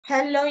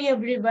Hello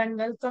everyone,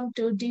 welcome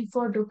to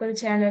D4Drupal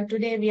channel.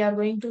 Today we are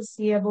going to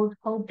see about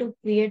how to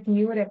create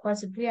new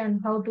repository and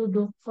how to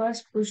do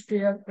first push to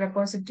your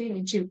repository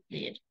which you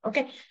create.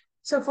 Okay,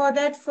 so for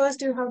that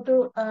first you have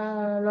to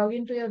log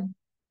into your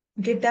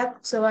GitHub.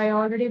 So I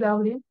already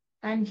logged in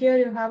and here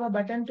you have a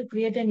button to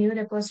create a new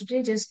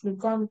repository. Just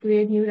click on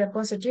create new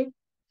repository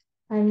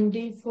and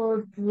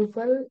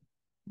D4Drupal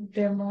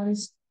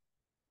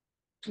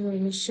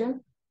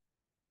demonstration.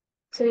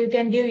 So you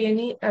can give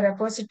any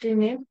repository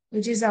name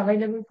which is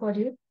available for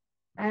you.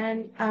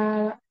 And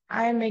I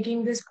am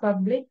making this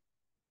public.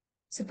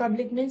 So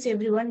public means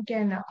everyone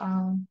can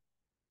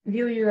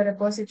view your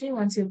repository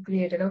once you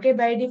create it. Okay,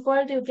 by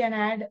default you can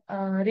add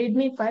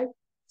README file.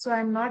 So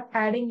I'm not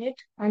adding it.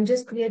 I'm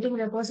just creating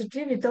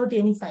repository without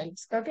any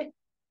files. Okay.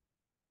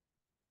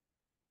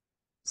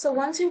 So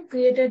once you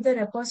created the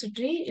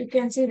repository, you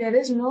can see there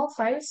is no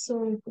files.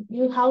 So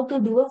you have to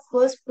do a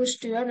first push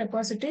to your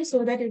repository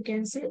so that you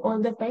can see all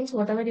the files,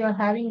 whatever you are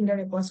having in the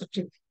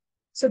repository.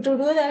 So to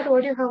do that,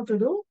 what you have to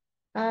do,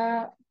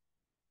 uh,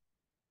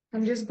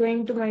 I'm just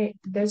going to my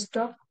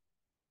desktop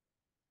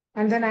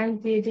and then I'm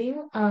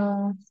creating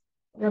a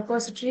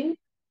repository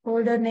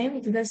folder name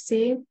with the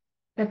same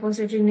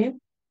repository name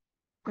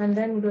and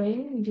then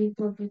going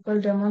deeper people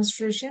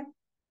demonstration.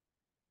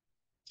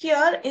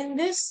 Here in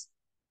this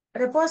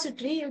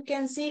repository, you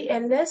can see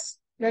ls,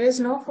 there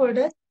is no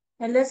folder,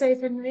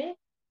 ls-v,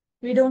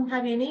 we don't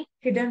have any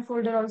hidden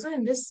folder also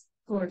in this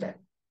folder.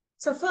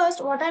 So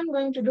first what I'm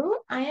going to do,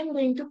 I am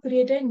going to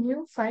create a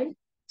new file.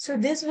 So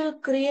this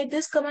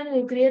command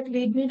will create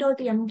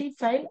readme.md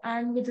file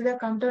and with the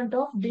content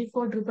of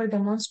D4 Drupal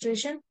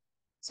demonstration.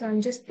 So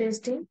I'm just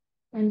pasting,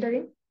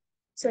 entering.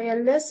 So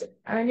ls,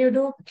 when you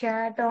do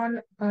cat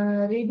on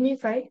readme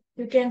file,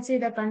 you can see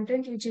the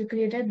content which you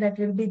created that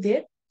will be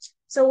there.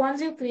 So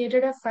once you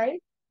created a file,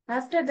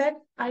 after that,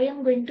 I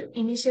am going to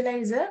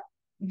initialize a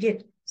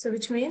Git. So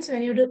which means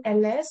when you do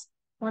ls,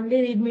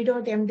 only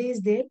readme.md is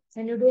there.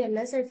 When you do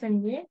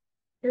ls-v,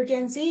 you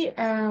can see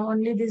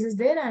only this is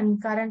there and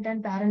current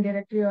and parent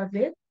directory are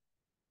there.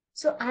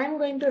 So I am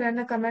going to run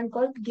a command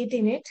called git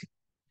init.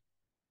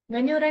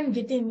 When you run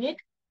git init,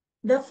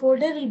 the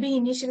folder will be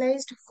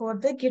initialized for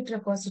the Git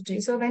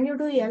repository. So when you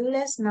do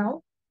ls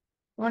now,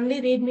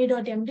 only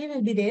readme.md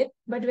will be there.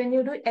 But when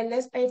you do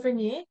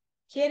ls-a,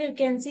 here you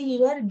can see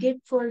your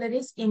Git folder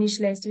is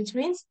initialized, which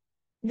means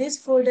this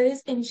folder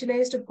is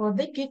initialized for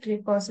the Git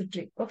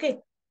repository. Okay.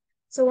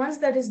 So once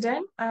that is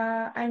done,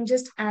 I'm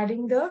just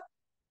adding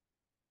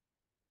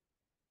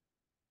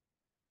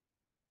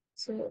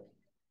so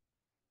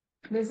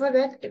before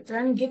that,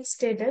 run git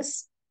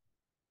status.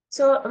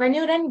 So when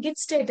you run git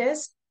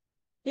status,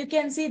 you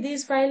can see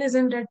these file is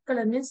in red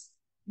color means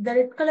the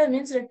red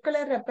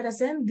color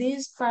represent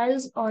these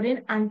files are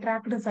in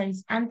untracked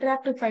files.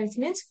 Untracked files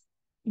means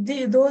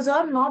those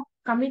are not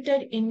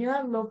committed in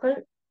your local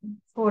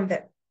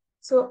folder.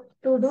 So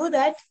to do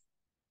that,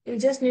 you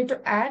just need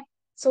to add.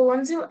 So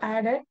once you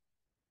add it,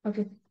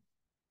 okay,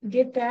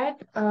 git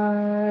add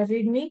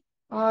readme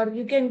or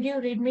you can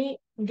give readme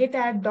git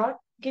add dot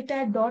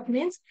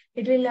means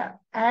it will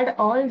add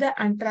all the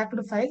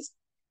untracked files.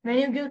 When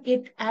you give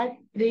git add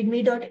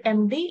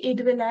readme.md,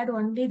 it will add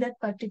only that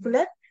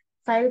particular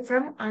file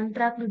from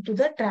untracked to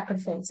the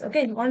tracked files.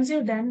 Okay, once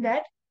you've done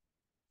that,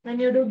 when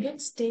you do git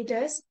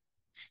status,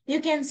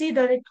 you can see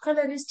the red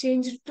color is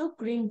changed to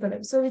green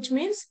color. So which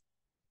means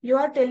you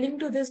are telling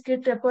to this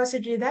Git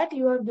repository that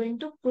you are going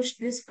to push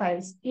these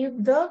files. If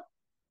the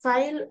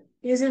file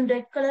is in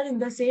red color in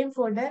the same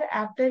folder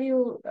after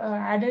you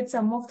added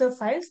some of the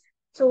files,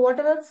 so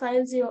whatever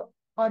files you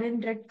are in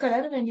red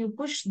color, when you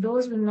push,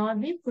 those will not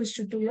be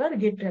pushed to your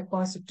Git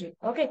repository.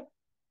 Okay.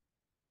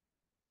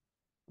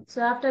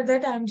 So after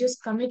that, I'm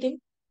just committing.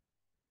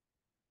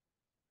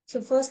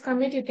 So first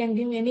commit, you can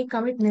give any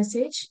commit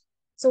message.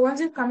 So once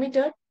you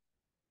committed,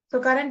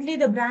 so currently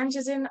the branch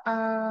is in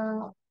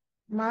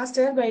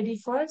master by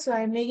default. So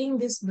I'm making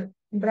this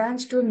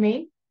branch to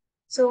main.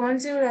 So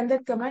once you run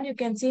that command, you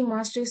can see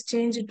master is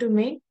changed to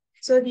main.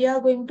 So we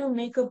are going to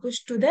make a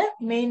push to the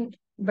main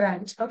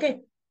branch.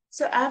 Okay.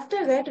 So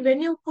after that,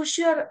 when you push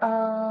your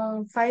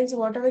files,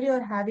 whatever you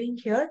are having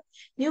here,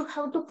 you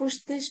have to push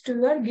this to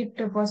your Git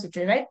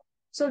repository, right?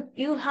 So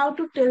you have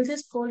to tell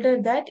this folder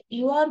that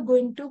you are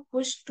going to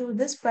push to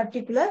this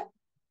particular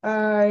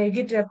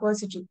Git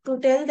repository. To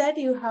tell that,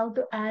 you have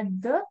to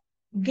add the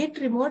Git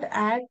remote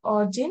add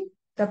origin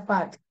the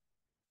path.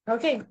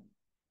 Okay.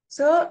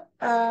 So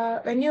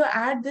when you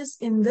add this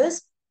in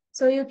this,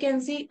 so you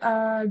can see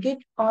Git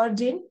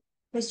origin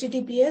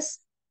HTTPS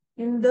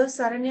in the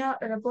Saranya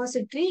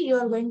repository. You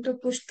are going to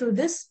push to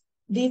this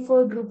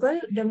D4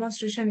 Drupal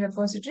demonstration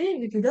repository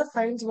with the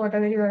files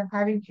whatever you are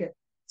having here.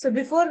 So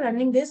before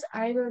running this,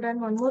 I will run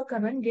one more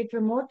command git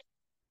remote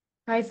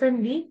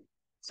 -v.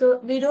 So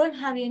we don't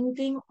have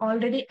anything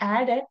already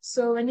added.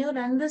 So when you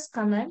run this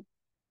command,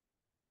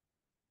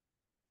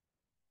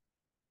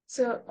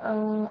 so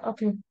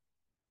okay,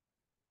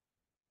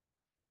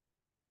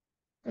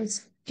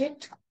 it's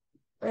git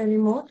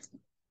remote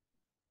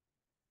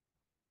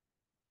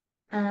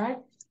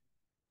add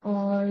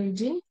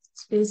origin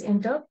space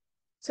enter.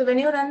 So when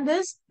you run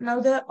this, now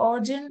the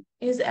origin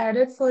is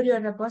added for your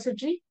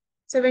repository.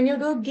 So when you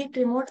do git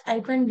remote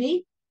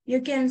 -v,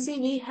 you can see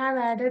we have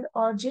added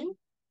origin.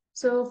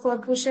 So for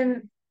push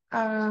and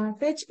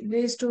fetch,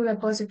 these two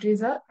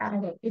repositories are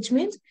added, which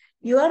means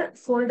your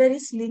folder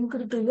is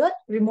linked to your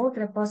remote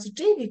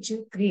repository which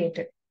you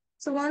created.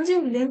 So once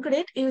you linked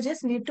it, you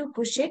just need to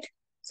push it.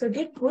 So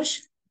git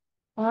push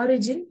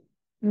origin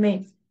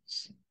main.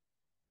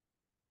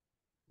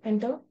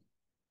 Enter.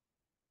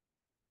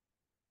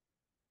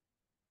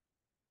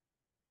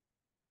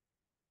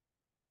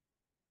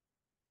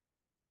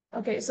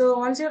 Okay, so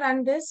once you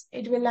run this,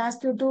 it will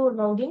ask you to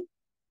log in.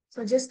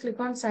 So just click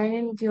on sign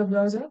in with your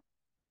browser.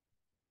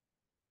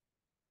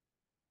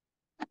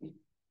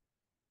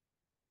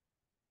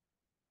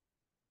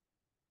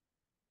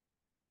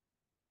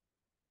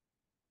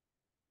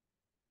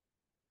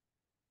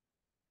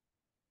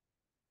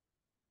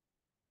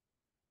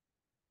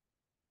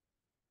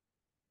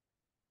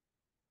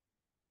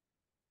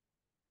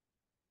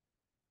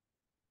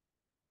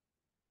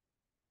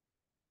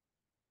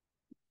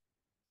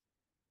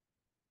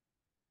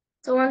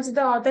 So once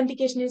the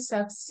authentication is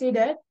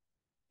succeeded,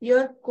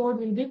 your code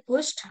will be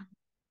pushed.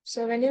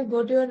 So when you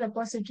go to your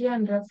repository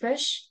and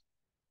refresh,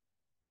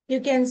 you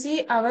can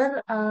see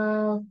our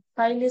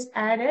file is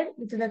added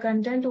with the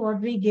content what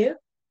we give.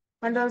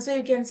 And also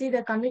you can see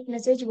the commit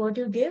message what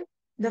you give.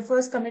 The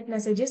first commit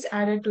message is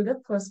added to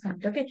the first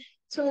commit. Okay.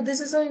 So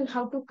this is how you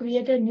have to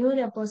create a new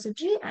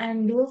repository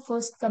and do a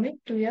first commit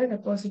to your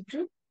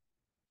repository.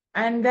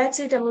 And that's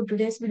it about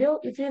today's video.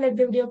 If you like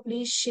the video,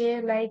 please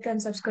share, like,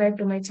 and subscribe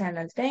to my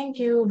channel. Thank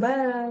you.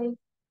 Bye.